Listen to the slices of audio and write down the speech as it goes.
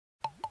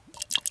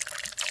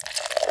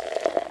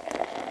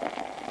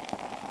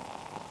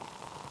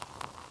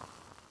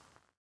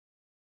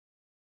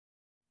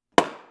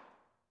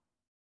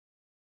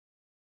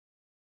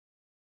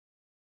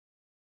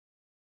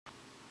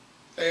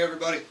Hey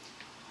everybody,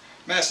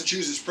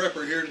 Massachusetts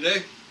Prepper here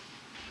today,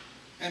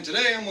 and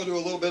today I'm going to do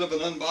a little bit of an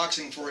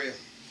unboxing for you.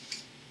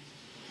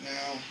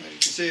 Now, as you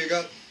can see, I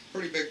got a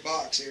pretty big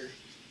box here.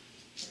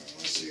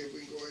 Let's see if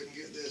we can go ahead and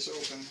get this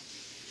open.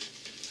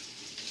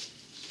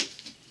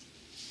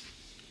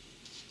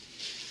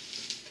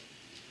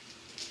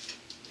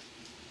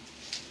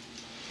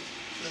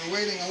 Been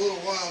waiting a little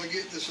while to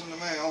get this in the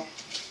mail.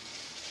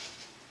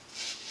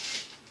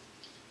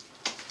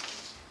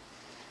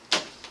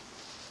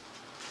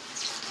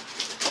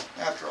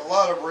 After a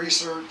lot of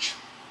research,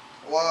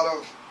 a lot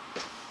of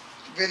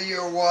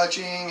video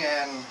watching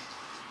and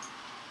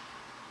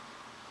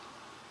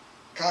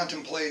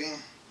contemplating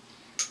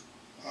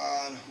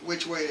on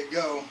which way to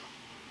go,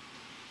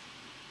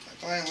 I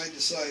finally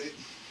decided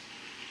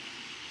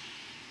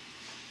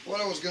what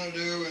I was going to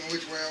do and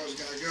which way I was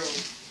going to go.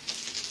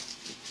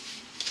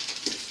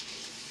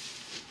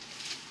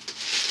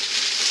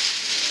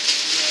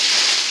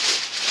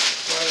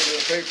 Quite a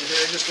bit of paper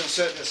here. I'm just going to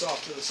set this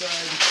off to the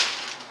side.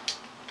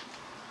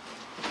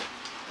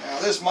 Now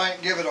this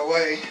might give it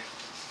away.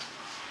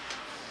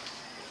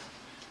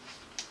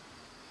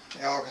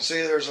 Y'all can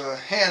see there's a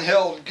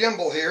handheld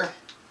gimbal here.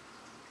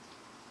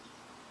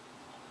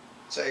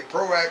 It's a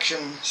Pro Action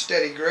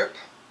Steady Grip,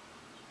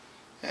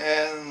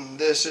 and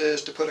this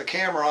is to put a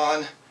camera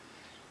on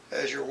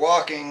as you're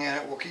walking,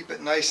 and it will keep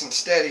it nice and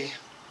steady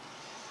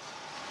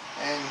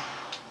and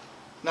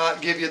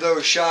not give you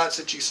those shots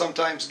that you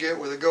sometimes get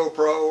with a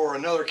GoPro or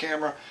another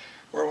camera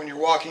where when you're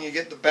walking you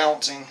get the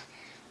bouncing,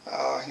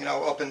 you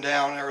know, up and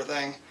down and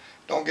everything.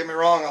 Don't get me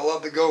wrong, I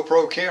love the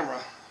GoPro camera.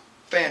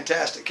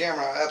 Fantastic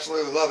camera, I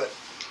absolutely love it.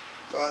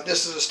 But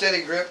this is a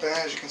steady grip, and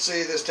as you can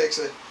see, this takes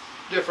a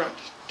different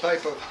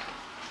type of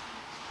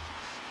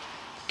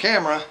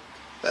camera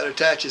that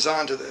attaches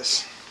onto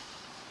this.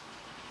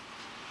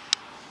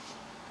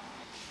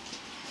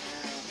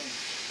 And let me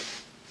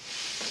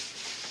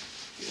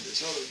get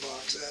this other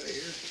box out of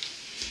here.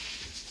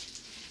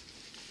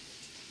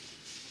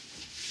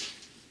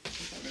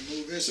 Let me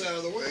move this out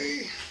of the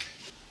way.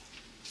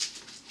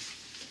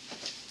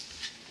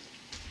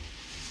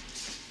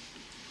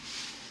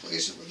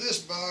 Place it with this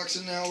box,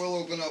 and now we'll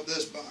open up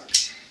this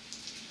box.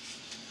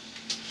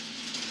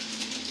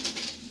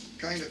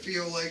 Kind of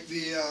feel like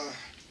the,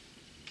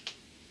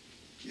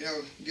 you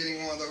know,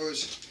 getting one of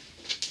those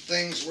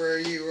things where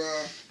you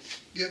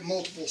get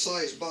multiple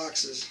size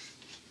boxes.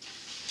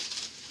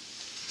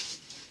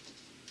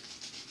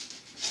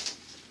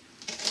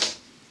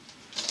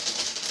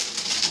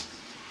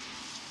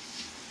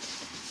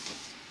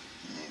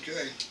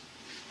 Okay.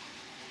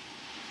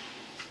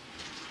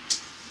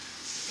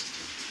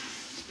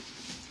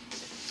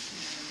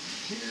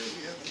 Here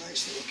we have a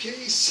nice little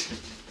case.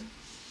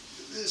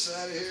 Get this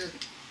out of here.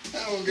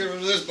 Now we'll get rid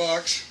of this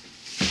box.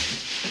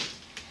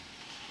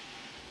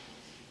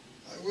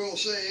 I will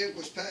say it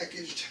was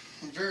packaged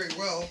very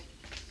well.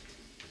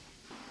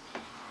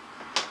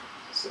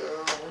 So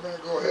we're going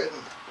to go ahead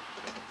and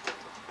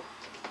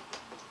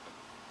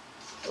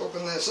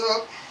open this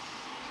up.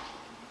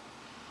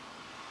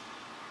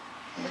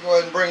 I'm going to go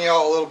ahead and bring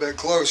y'all a little bit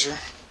closer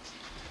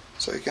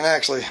so you can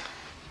actually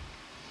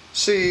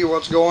see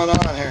what's going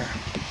on here.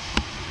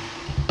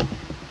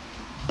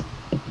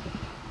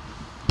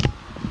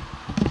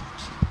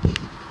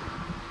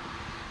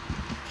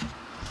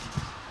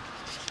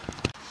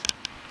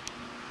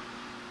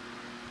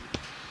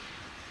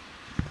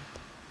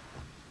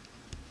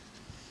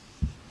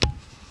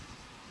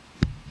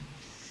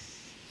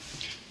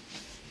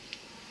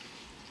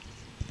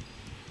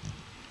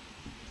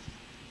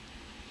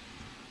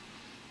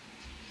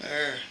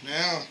 There,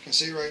 now you can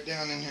see right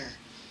down in here.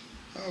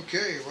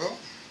 Okay, well,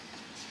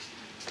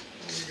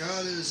 what we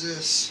got is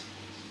this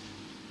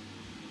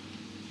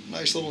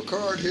nice little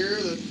card here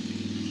that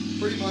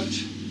pretty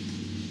much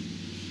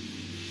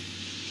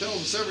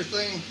tells us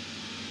everything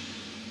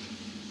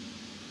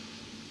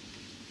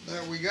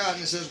that we got,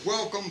 and it says,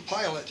 "Welcome,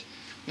 pilot."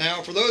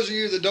 Now, for those of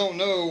you that don't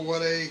know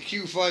what a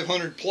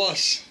Q500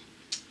 Plus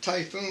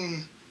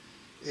Typhoon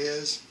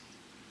is,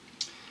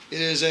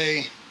 it is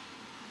a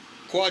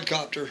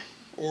quadcopter,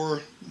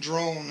 or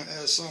drone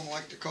as some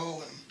like to call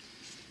them.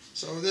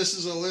 So this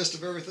is a list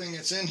of everything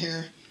that's in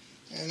here,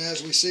 and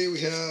as we see, we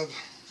have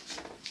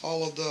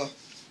all of the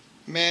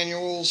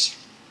manuals,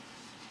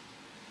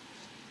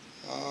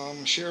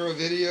 share a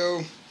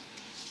video,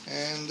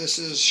 and this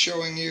is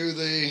showing you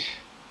the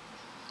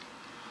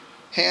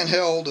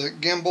handheld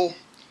gimbal.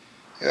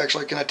 You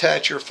actually can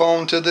attach your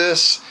phone to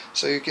this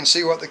so you can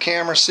see what the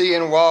camera's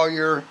seeing while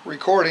you're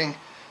recording.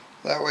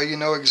 That way you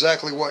know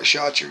exactly what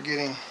shot you're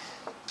getting.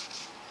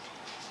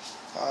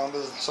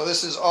 So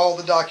this is all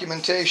the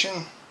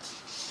documentation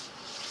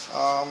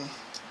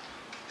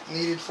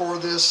needed for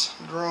this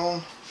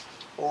drone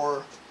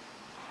or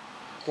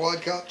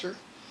quadcopter.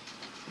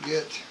 You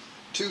get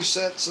 2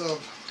 sets of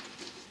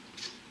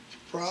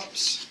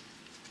props.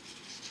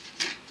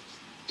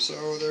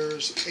 So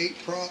there's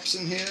 8 props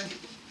in here,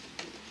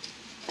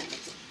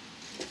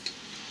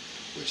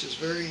 which is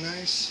very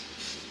nice.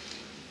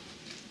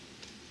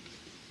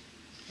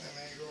 Let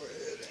me go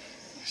ahead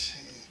and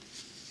see.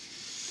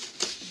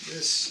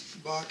 This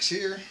box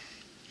here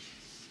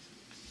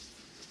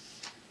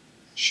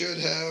should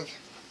have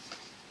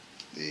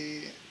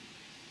the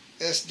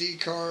SD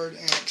card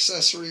and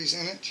accessories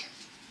in it.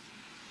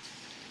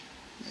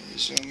 Let me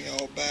zoom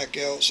y'all back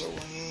out so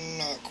we're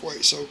not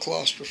quite so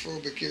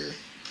claustrophobic here.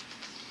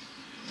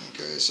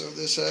 Okay, so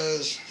this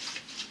has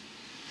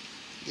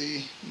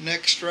the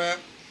neck strap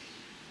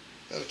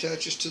that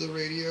attaches to the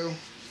radio.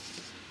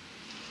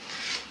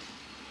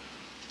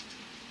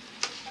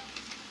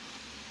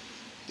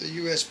 The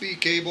USB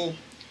cable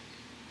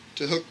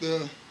to hook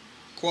the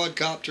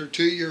quadcopter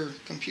to your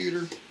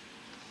computer.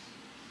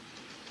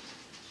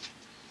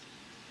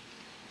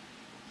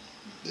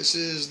 This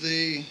is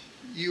the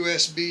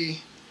USB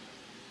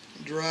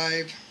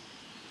drive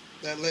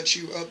that lets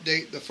you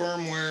update the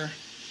firmware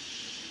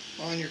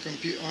on your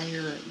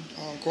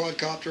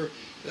quadcopter.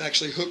 It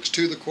actually hooks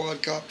to the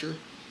quadcopter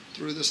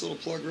through this little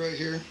plug right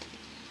here.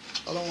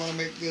 I don't want to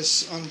make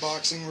this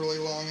unboxing really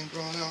long and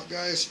drawn out,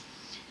 guys.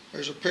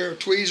 There's a pair of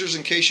tweezers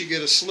in case you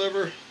get a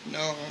sliver.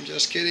 No, I'm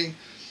just kidding.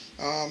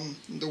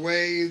 The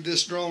way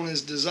this drone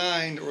is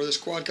designed, or this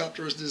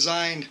quadcopter is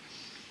designed,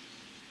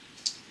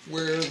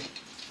 where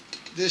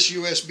this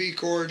USB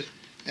cord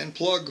and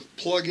plug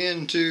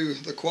into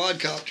the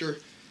quadcopter,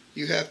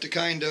 you have to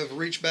kind of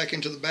reach back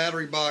into the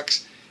battery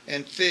box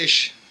and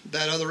fish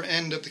that other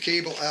end of the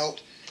cable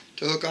out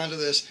to hook onto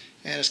this,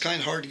 and it's kind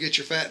of hard to get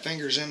your fat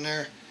fingers in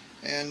there,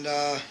 and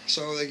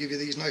so they give you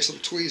these nice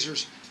little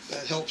tweezers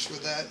that helps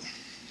with that.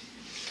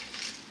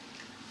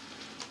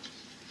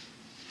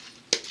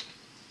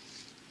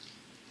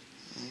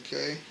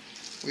 Okay,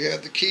 we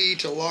have the key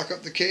to lock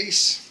up the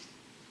case.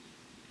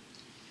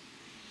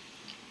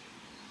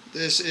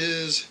 This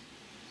is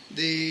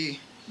the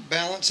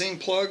balancing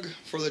plug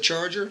for the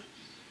charger,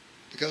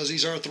 because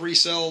these are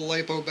 3-cell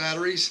LiPo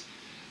batteries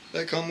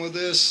that come with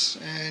this,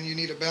 and you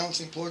need a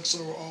balancing plug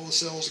so all the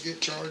cells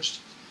get charged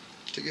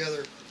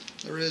together.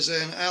 There is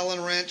an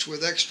Allen wrench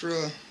with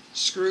extra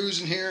screws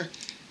in here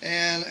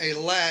and a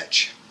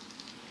latch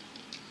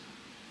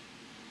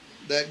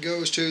that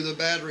goes to the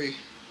battery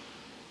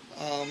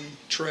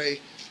tray.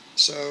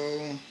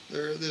 So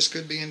this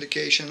could be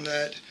indication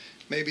that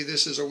maybe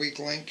this is a weak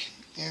link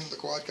in the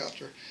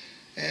quadcopter.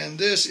 And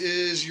this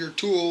is your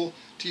tool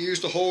to use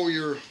to hold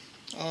your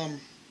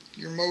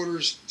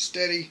motors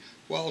steady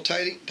while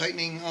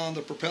tightening on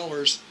the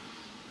propellers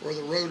or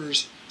the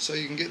rotors, so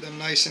you can get them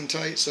nice and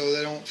tight so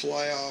they don't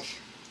fly off.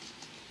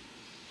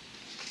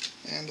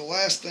 And the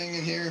last thing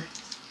in here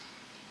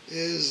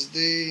is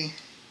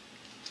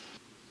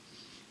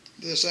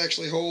this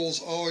actually holds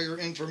all your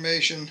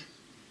information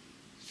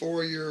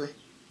for your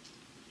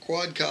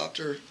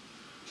quadcopter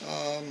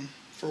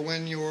for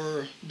when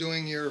you're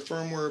doing your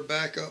firmware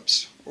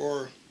backups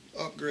or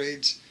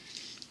upgrades.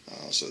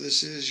 So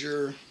this is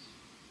your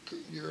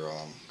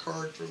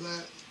card for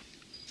that.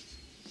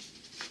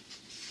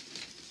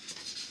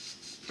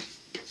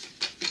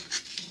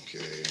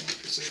 Okay, like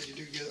I said, you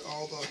do get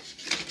all the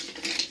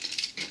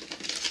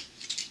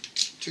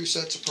 2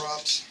 sets of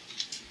props,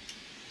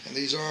 and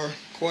these are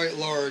quite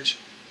large,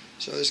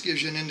 so this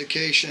gives you an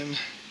indication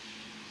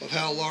of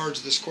how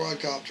large this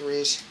quadcopter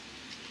is.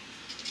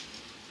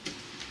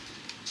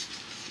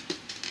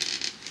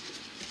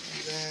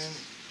 And then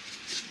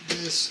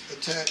this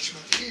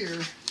attachment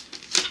here,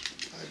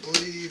 I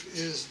believe,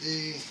 is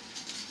the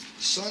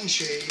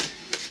sunshade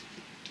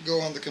to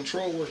go on the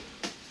controller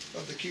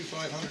of the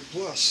Q500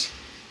 Plus.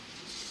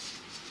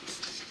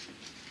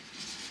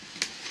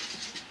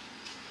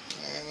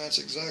 And that's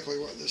exactly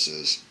what this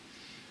is.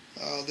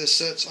 This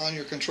sets on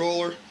your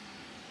controller,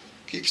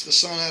 keeps the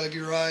sun out of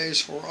your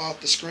eyes or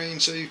off the screen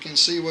so you can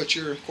see what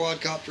your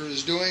quadcopter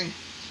is doing.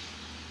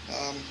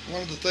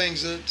 One of the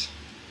things that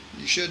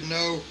you should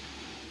know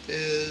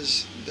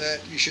is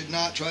that you should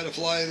not try to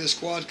fly this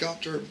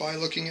quadcopter by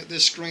looking at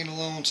this screen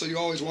alone, so you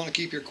always want to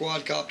keep your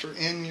quadcopter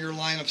in your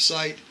line of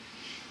sight.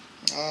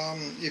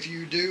 If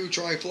you do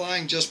try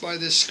flying just by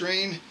this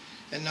screen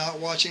and not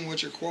watching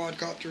what your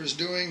quadcopter is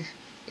doing,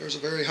 there's a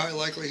very high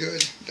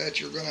likelihood that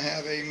you're going to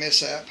have a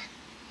mishap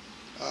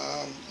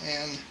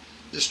and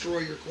destroy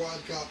your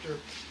quadcopter.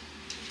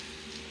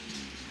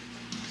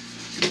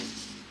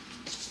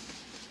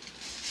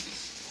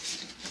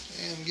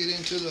 And get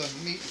into the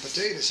meat and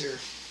potatoes here,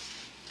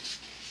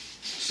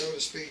 so to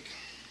speak.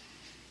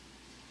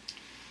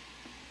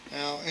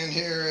 Now in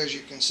here, as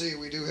you can see,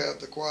 we do have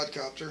the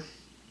quadcopter.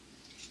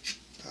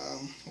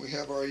 We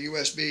have our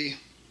USB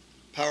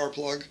power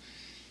plug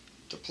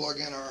to plug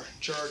in our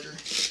charger.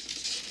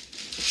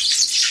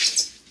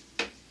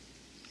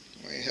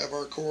 We have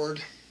our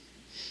cord.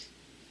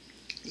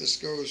 This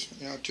goes,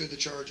 to the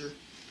charger.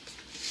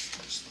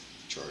 This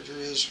charger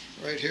is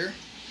right here.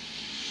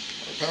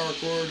 Our power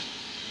cord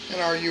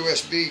and our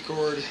USB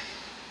cord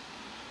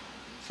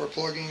for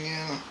plugging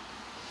in.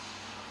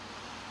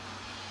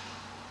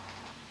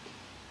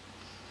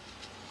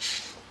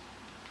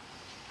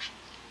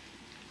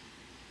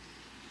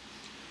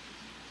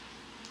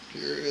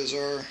 Here is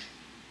our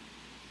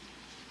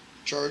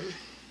charger.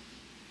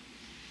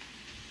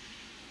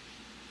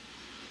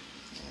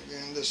 Again,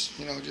 and this,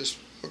 just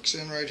hooks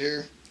in right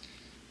here.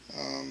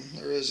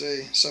 There is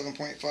a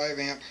 7.5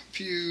 amp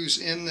fuse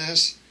in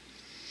this.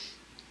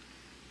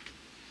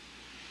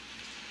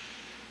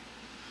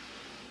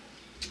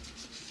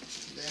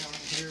 Down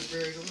here,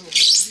 buried a little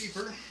bit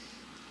deeper,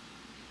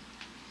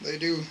 they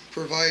do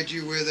provide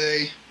you with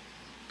a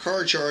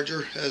car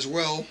charger as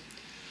well,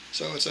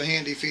 so it's a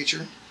handy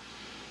feature.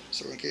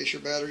 So in case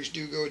your batteries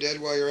do go dead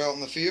while you're out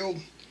in the field,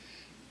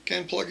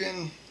 can plug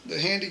in the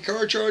handy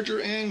car charger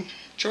and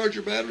charge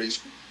your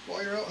batteries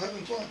while you're out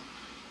having fun.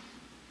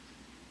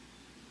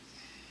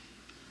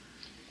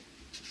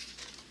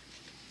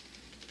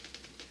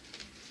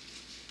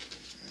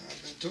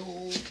 I've been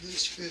told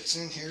this fits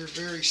in here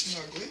very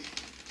snugly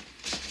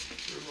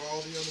through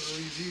all the other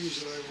reviews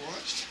that I've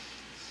watched.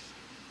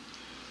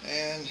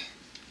 And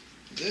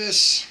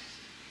this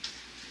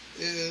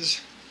is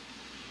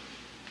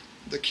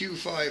the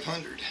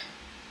Q500.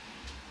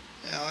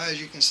 Now, as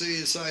you can see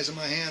the size of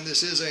my hand,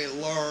 this is a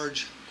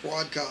large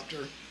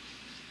quadcopter.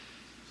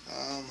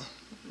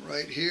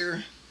 Right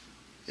here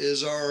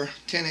is our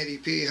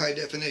 1080p high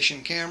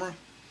definition camera.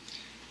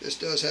 This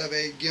does have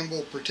a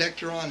gimbal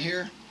protector on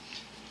here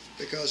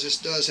because this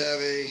does have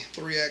a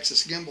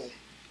 3-axis gimbal.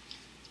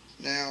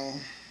 Now,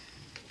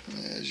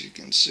 as you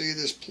can see,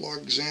 this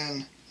plugs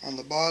in on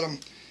the bottom.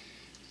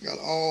 Got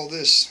all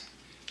this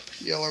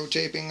yellow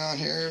taping on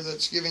here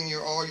that's giving you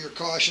all your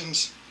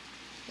cautions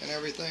and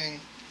everything.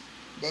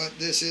 But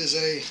this is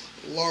a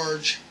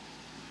large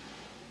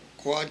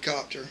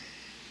quadcopter.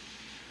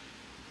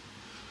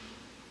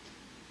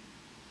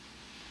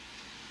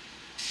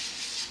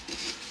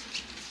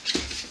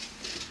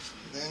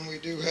 Then we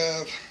do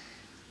have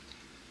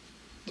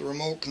the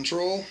remote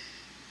control.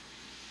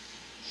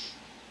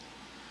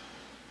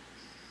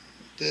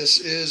 This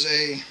is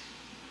a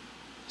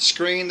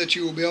screen that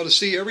you will be able to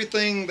see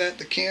everything that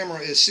the camera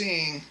is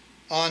seeing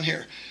on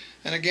here.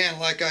 And again,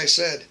 like I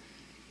said,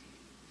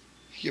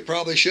 you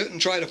probably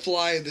shouldn't try to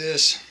fly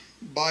this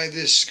by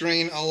this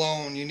screen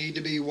alone. You need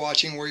to be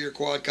watching where your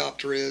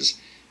quadcopter is.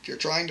 If you're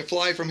trying to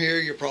fly from here,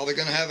 you're probably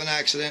going to have an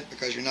accident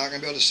because you're not going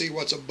to be able to see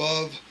what's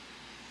above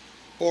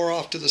or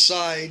off to the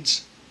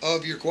sides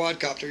of your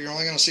quadcopter. You're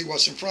only going to see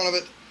what's in front of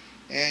it,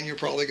 and you're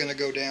probably going to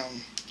go down.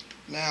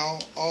 Now,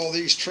 all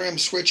these trim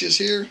switches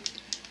here,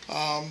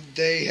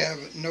 they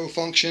have no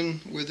function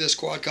with this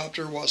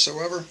quadcopter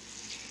whatsoever.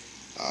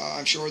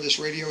 I'm sure this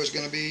radio is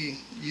going to be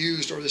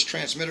used, or this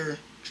transmitter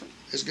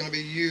is going to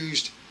be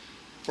used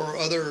for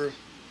other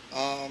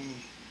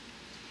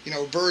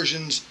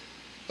versions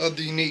of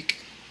the Yuneec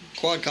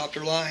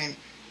quadcopter line,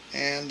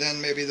 and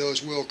then maybe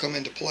those will come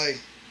into play.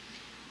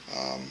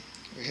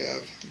 We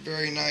have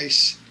very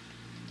nice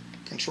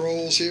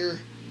controls here.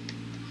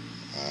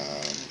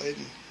 They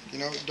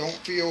don't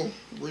feel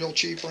real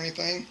cheap or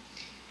anything.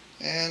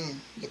 And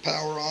the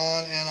power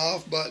on and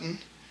off button,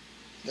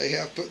 they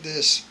have put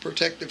this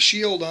protective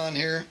shield on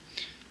here.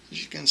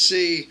 As you can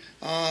see,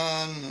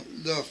 on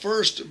the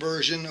first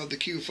version of the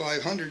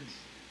Q500,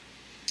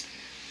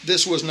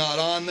 this was not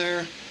on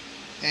there,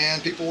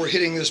 and people were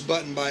hitting this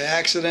button by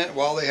accident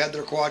while they had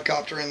their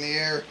quadcopter in the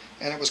air,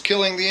 and it was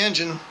killing the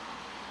engine,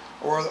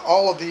 or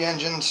all of the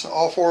engines,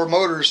 all 4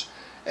 motors,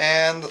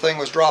 and the thing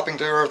was dropping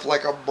to earth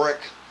like a brick.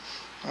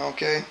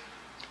 Okay.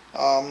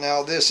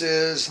 Now this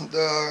is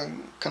the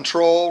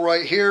control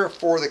right here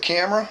for the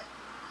camera,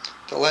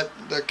 to let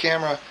the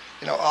camera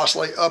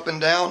oscillate up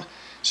and down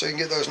so you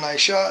can get those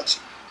nice shots.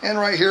 And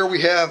right here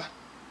we have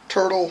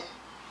turtle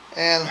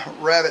and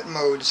rabbit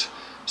modes.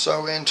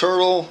 So in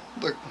turtle,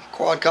 the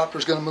quadcopter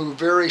is going to move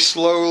very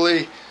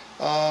slowly.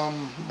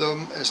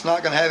 It's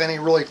not going to have any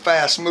really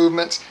fast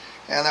movements,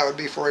 and that would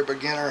be for a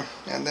beginner.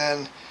 And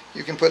then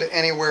you can put it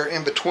anywhere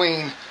in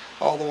between,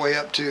 all the way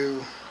up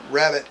to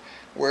rabbit,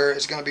 where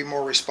it's going to be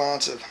more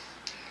responsive.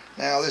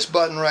 Now this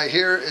button right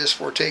here is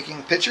for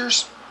taking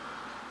pictures,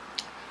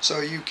 so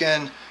you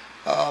can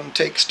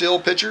take still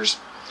pictures,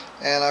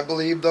 and I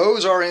believe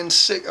those are in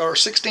 16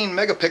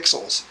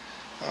 megapixels.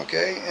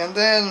 Okay, and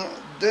then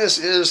this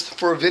is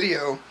for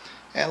video,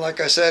 and like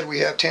I said, we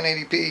have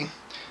 1080p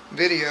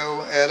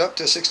video at up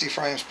to 60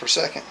 frames per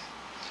second.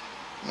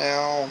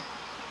 Now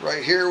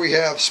right here we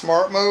have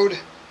smart mode,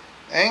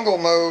 angle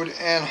mode,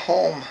 and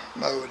home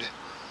mode.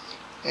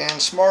 In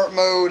smart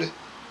mode,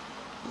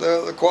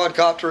 the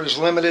quadcopter is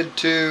limited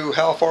to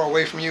how far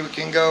away from you it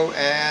can go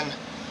and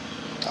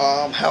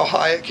how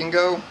high it can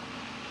go.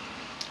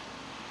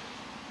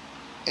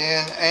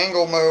 In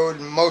angle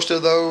mode, most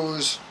of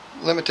those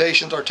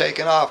limitations are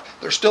taken off.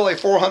 There's still a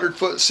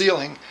 400-foot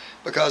ceiling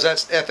because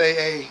that's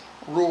FAA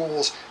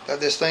rules that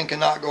this thing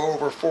cannot go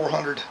over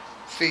 400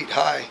 feet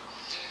high.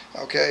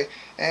 Okay,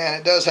 and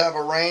it does have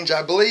a range,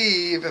 I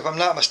believe, if I'm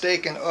not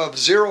mistaken, of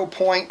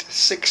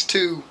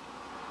 0.62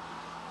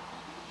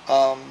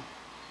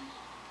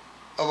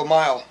 of a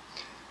mile.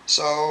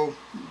 So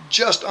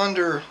just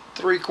under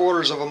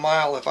 3/4 of a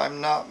mile, if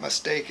I'm not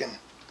mistaken.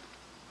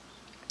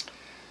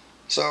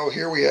 So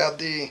here we have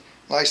the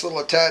nice little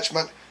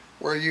attachment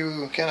where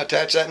you can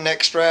attach that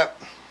neck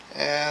strap,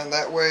 and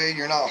that way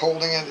you're not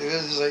holding it. It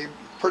is a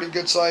pretty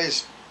good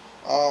size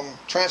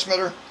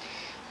transmitter.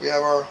 We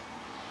have our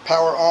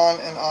power on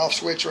and off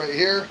switch right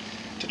here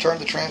to turn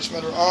the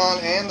transmitter on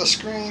and the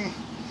screen.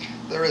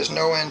 There is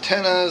no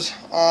antennas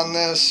on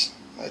this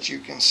that you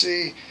can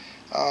see,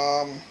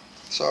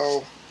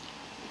 so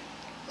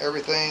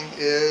everything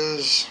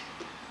is,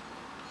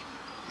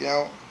 you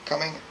know,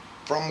 coming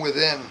from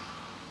within.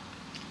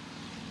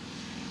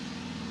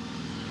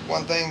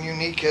 One thing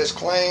Yuneec has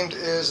claimed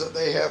is that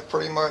they have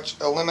pretty much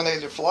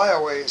eliminated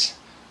flyaways.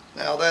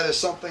 Now that is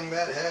something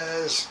that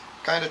has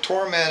kind of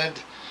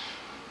tormented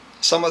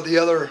some of the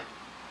other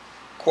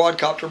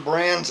quadcopter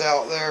brands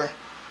out there.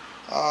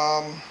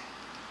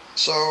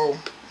 So,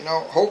 you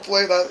know,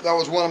 hopefully that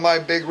was one of my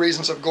big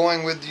reasons of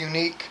going with the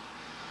Yuneec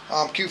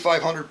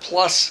Q500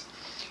 Plus,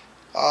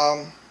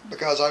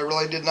 because I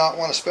really did not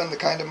want to spend the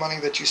kind of money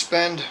that you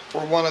spend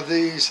for one of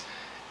these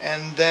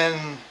and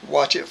then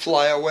watch it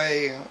fly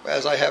away,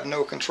 as I have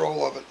no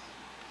control of it.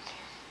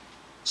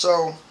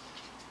 So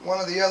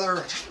one of the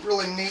other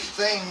really neat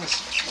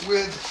things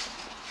with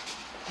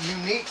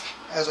Yuneec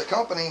as a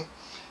company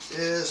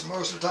is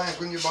most of the times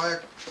when you buy a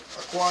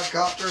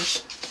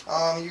quadcopter,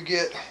 you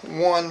get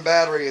one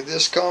battery.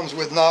 This comes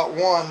with not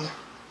one,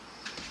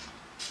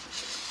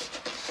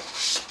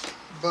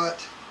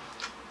 but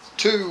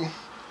two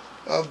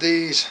of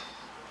these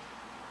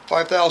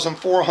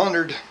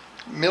 5,400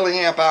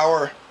 milliamp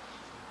hour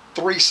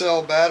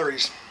 3-cell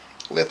batteries,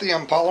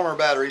 lithium polymer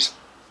batteries.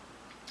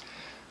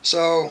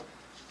 So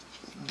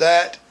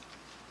that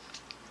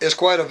is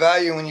quite a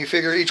value when you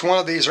figure each one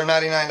of these are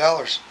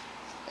 $99,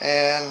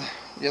 and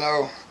you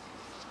know,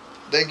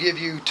 they give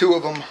you 2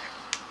 of them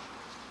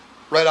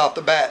right off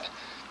the bat.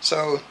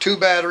 So 2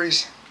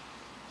 batteries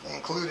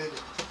included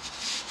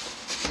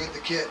with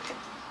the kit.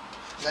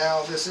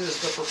 Now this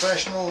is the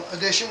professional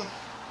edition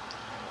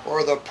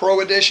or the pro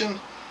edition,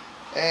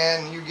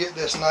 and you get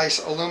this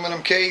nice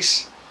aluminum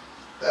case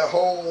that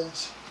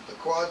holds the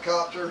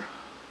quadcopter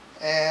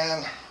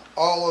and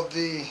all of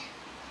the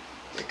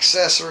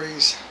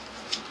accessories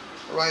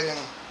right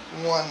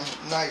in one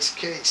nice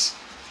case.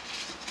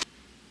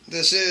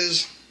 This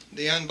is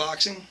the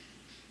unboxing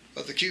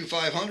of the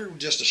Q500,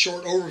 just a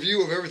short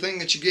overview of everything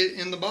that you get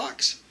in the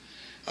box.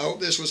 I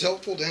hope this was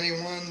helpful to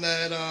anyone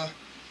that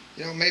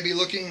you know, may be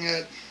looking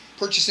at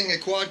purchasing a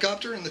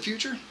quadcopter in the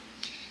future.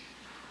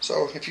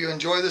 So if you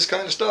enjoy this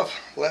kind of stuff,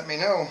 let me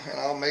know, and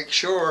I'll make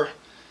sure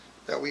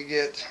that we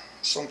get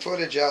some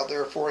footage out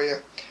there for you.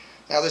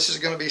 Now this is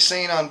going to be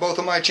seen on both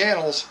of my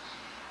channels,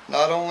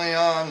 not only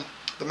on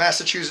the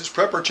Massachusetts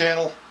Prepper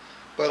channel,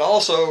 but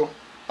also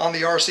on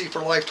the RC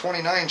for Life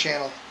 29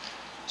 channel.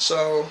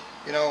 So,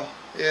 you know,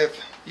 if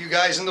you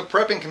guys in the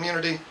prepping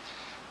community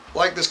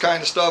like this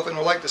kind of stuff and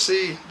would like to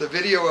see the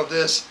video of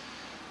this,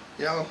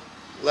 you know,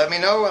 let me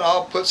know and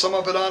I'll put some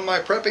of it on my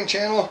prepping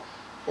channel,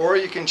 or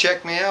you can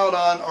check me out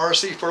on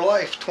RC for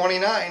Life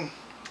 29.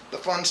 The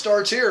fun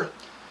starts here,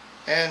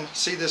 and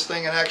see this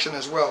thing in action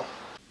as well.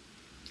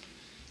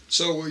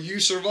 So will you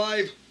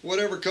survive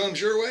whatever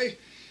comes your way?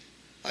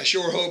 I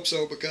sure hope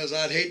so, because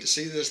I'd hate to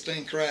see this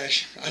thing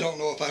crash. I don't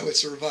know if I would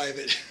survive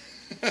it.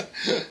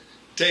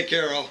 Take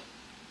care, all.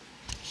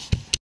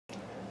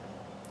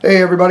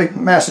 Hey everybody,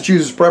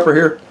 Massachusetts Prepper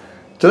here.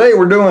 Today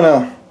we're doing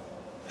a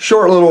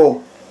short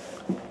little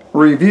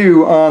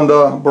review on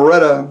the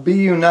Beretta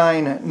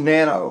BU9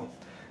 Nano.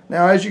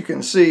 Now as you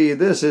can see,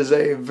 this is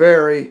a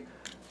very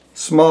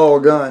small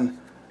gun.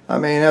 I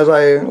mean, as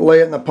I lay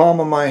it in the palm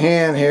of my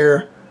hand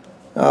here,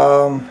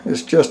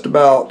 it's just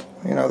about,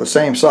 you know, the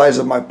same size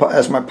of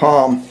as my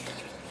palm.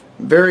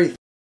 Very